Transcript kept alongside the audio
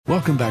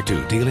Welcome back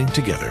to Dealing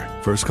Together.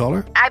 First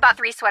caller? I bought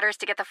 3 sweaters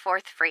to get the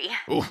 4th free.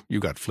 Oh, you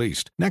got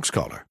fleeced. Next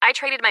caller? I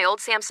traded my old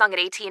Samsung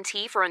at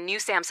AT&T for a new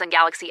Samsung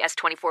Galaxy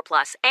S24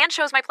 Plus and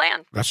chose my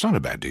plan. That's not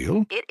a bad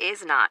deal. It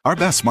is not. Our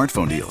best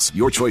smartphone deals.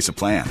 Your choice of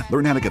plan.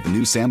 Learn how to get the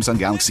new Samsung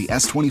Galaxy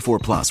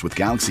S24 Plus with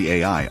Galaxy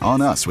AI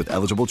on us with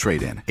eligible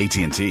trade-in.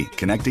 AT&T.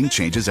 Connecting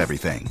changes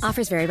everything.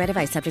 Offers vary by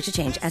device. Subject to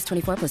change.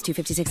 S24 plus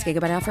 256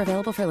 gigabyte offer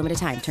available for a limited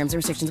time. Terms and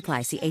restrictions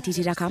apply. See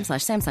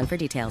att.com/Samsung for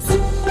details.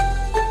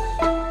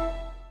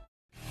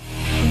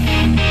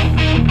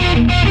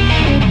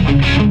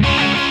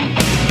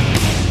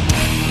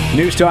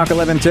 News Talk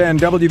 1110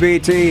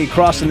 WBT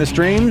Crossing the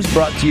Streams,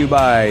 brought to you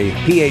by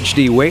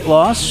PhD Weight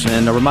Loss.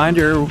 And a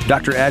reminder,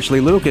 Dr.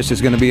 Ashley Lucas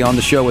is going to be on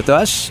the show with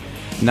us,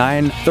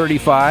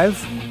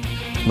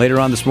 9:35 later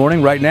on this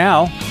morning. Right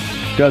now,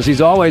 because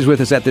he's always with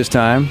us at this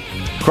time,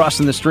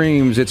 Crossing the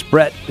Streams, it's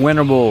Brett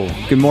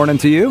Winterble. Good morning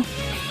to you.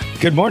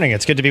 Good morning.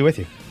 It's good to be with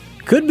you.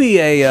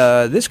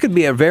 This could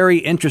be a very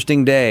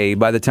interesting day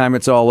by the time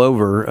it's all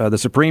over. The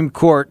Supreme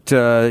Court,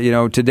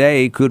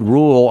 today could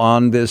rule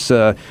on this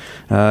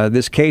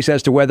case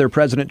as to whether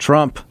President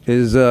Trump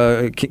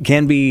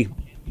can be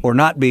or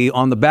not be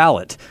on the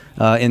ballot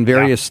in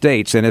various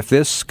states. And if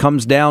this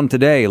comes down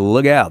today,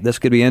 look out. This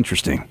could be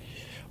interesting.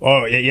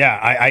 Oh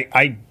yeah,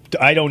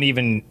 I don't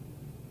even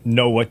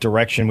know what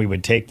direction we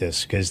would take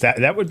this, because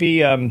that would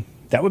be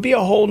a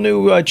whole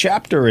new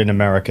chapter in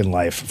American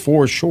life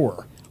for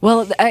sure.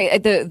 Well,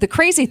 the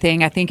crazy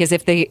thing, I think, is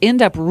if they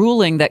end up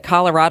ruling that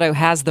Colorado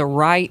has the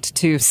right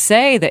to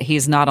say that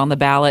he's not on the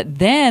ballot,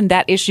 then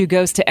that issue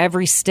goes to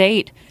every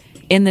state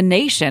in the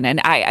nation.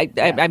 And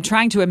I'm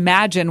trying to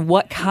imagine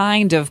what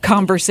kind of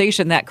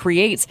conversation that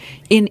creates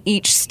in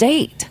each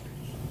state.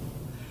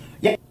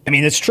 Yeah, I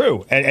mean, it's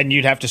true. And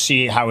you'd have to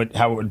see how it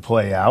would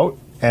play out.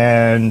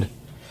 And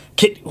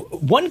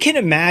one can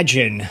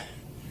imagine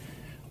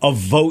a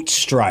vote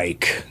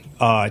strike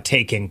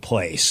taking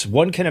place.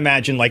 One can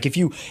imagine, like, if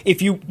you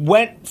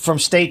went from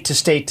state to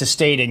state to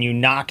state and you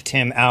knocked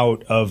him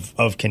out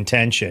of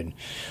contention,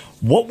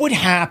 what would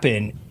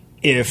happen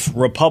if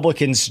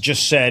Republicans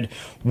just said,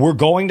 we're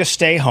going to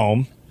stay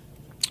home,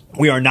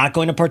 we are not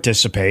going to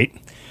participate,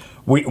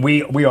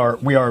 we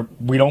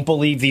don't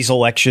believe these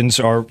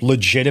elections are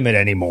legitimate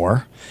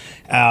anymore,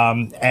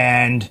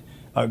 and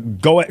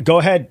go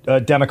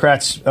ahead,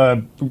 Democrats,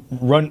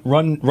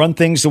 run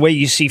things the way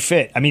you see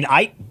fit. I mean,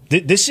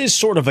 this is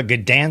sort of a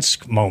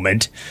Gdansk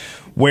moment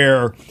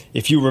where,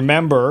 if you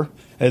remember,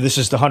 this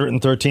is the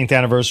 113th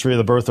anniversary of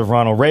the birth of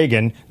Ronald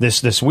Reagan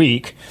this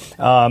week,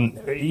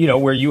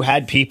 where you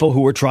had people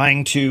who were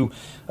trying to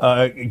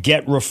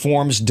get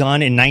reforms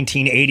done in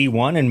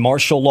 1981, and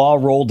martial law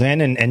rolled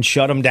in and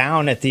shut them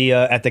down at the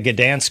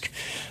Gdansk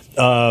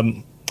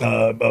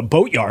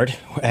boatyard.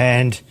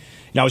 And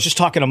I was just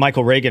talking to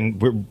Michael Reagan.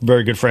 We're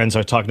very good friends. I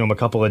was talking to him a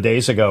couple of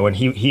days ago, and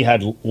he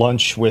had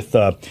lunch with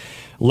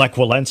Lech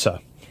Walesa.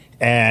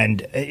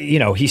 And,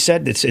 he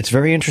said it's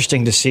very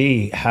interesting to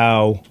see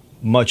how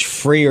much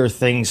freer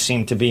things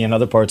seem to be in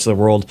other parts of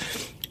the world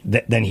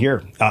than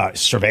here.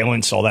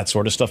 Surveillance, all that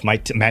sort of stuff.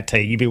 Matt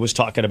Taibbi was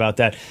talking about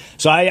that.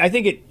 So I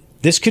think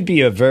this could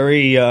be a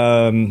very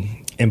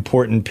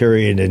important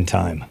period in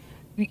time.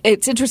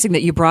 It's interesting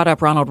that you brought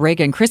up Ronald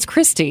Reagan. Chris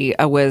Christie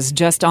was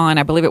just on,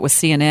 I believe it was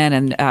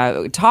CNN,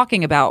 and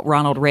talking about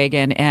Ronald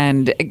Reagan.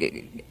 And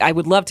I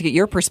would love to get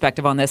your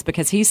perspective on this,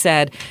 because he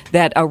said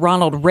that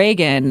Ronald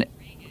Reagan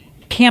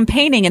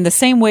campaigning in the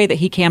same way that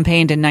he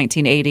campaigned in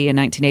 1980 and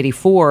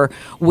 1984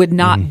 would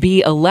not be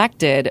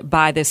elected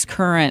by this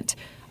current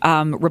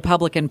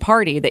Republican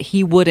Party, that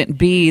he wouldn't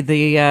be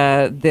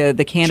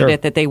the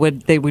candidate that they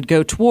would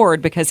go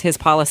toward, because his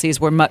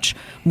policies were much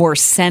more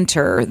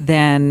center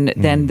than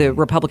the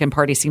Republican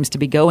Party seems to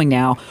be going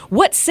now.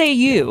 What say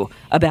you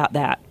about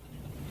that?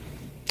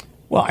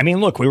 Well, I mean,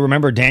 look, we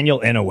remember Daniel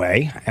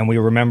Inouye, and we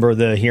remember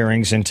the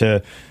hearings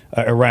into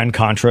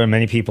Iran-Contra.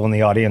 Many people in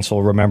the audience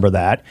will remember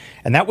that.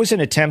 And that was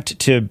an attempt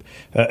to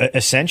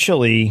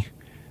essentially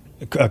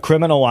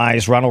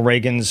criminalize Ronald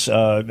Reagan's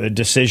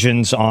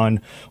decisions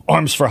on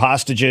arms for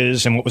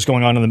hostages and what was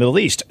going on in the Middle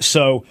East.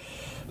 So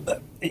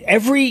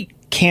every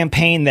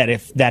campaign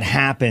that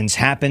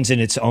happens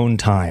in its own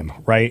time,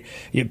 right?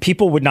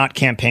 People would not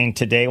campaign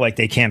today like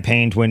they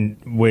campaigned when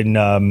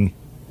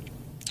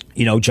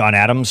John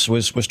Adams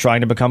was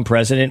trying to become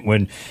president,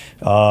 when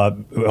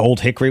Old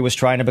Hickory was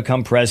trying to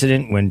become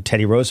president, when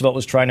Teddy Roosevelt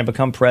was trying to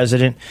become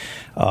president.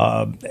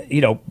 So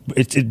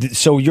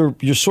you're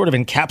sort of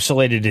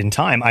encapsulated in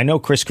time. I know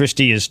Chris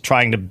Christie is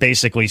trying to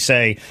basically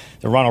say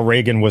that Ronald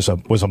Reagan was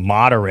a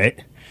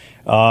moderate.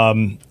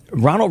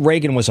 Ronald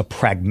Reagan was a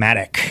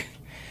pragmatic.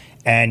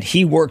 And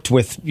he worked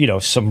with,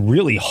 some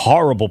really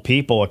horrible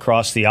people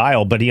across the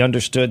aisle, but he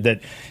understood that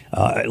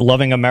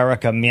loving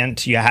America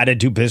meant you had to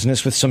do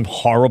business with some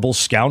horrible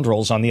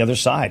scoundrels on the other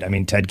side. I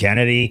mean, Ted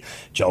Kennedy,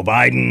 Joe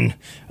Biden,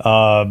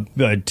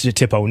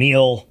 Tip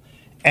O'Neill.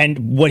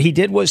 And what he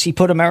did was he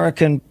put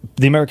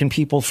the American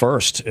people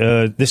first.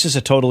 This is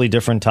a totally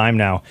different time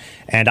now.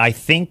 And I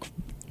think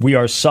we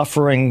are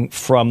suffering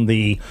from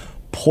the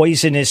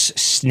poisonous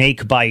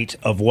snake bite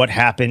of what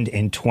happened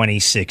in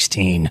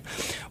 2016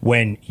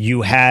 when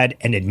you had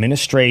an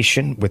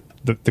administration with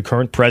the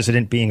current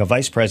president being a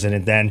vice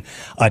president then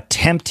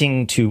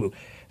attempting to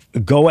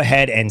go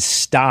ahead and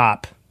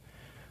stop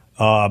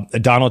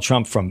Donald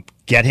Trump from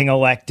getting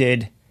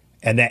elected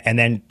and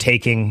then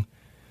taking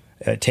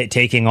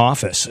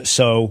office.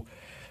 So,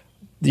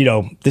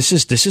 this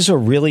is a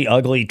really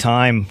ugly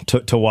time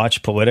to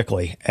watch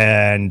politically.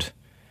 And,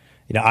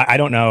 I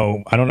don't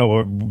know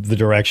the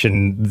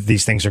direction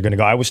these things are going to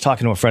go. I was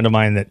talking to a friend of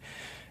mine that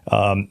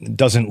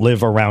doesn't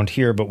live around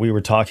here, but we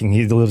were talking.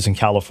 He lives in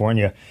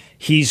California.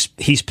 He's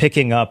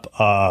picking up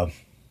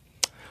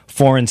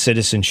foreign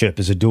citizenship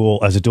as a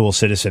dual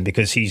citizen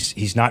because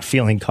he's not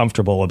feeling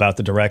comfortable about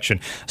the direction,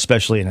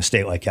 especially in a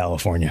state like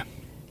California.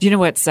 Do you know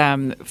what's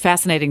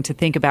fascinating to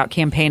think about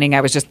campaigning?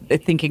 I was just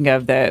thinking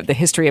of the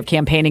history of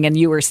campaigning, and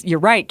you're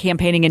right.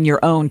 Campaigning in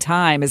your own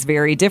time is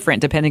very different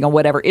depending on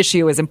whatever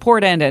issue is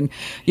important and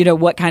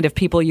what kind of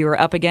people you are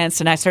up against.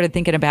 And I started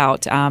thinking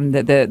about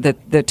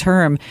the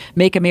term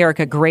 "Make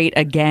America Great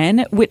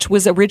Again," which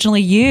was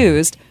originally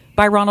used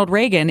by Ronald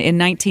Reagan in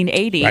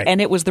 1980. Right.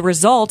 And it was the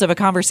result of a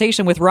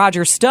conversation with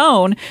Roger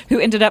Stone, who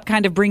ended up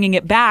kind of bringing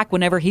it back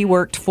whenever he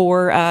worked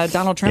for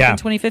Donald Trump in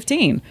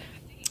 2015.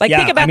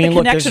 Think about the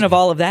connection of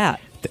all of that.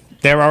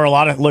 There are a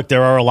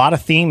lot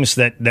of themes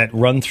that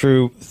run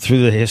through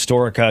the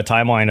historic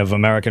timeline of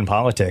American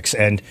politics,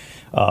 and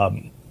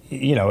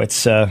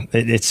it's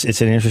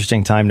an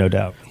interesting time, no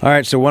doubt. All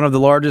right, so one of the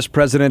largest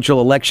presidential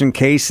election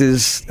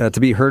cases to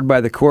be heard by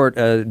the court,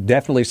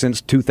 definitely since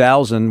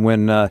 2000,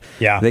 when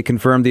they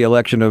confirmed the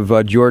election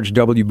of George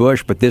W.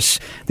 Bush. But this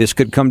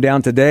could come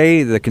down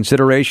today. The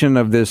consideration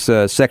of this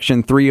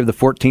Section 3 of the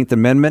 14th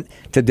Amendment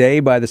today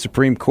by the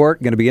Supreme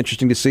Court. Going to be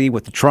interesting to see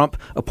what the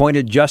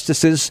Trump-appointed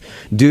justices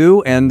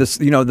do. And this,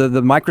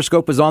 the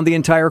microscope is on the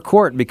entire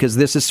court because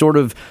this is sort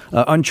of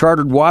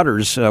uncharted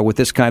waters with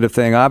this kind of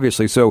thing,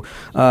 obviously. So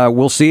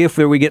we'll see if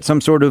we get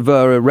some sort of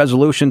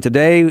resolution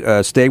today.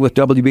 Stay with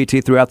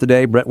WBT throughout the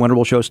day. Brett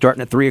Winterble Show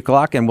starting at 3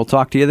 o'clock, and we'll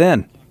talk to you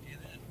then.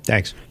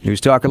 Thanks. News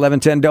Talk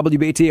 1110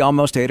 WBT,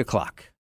 almost 8 o'clock.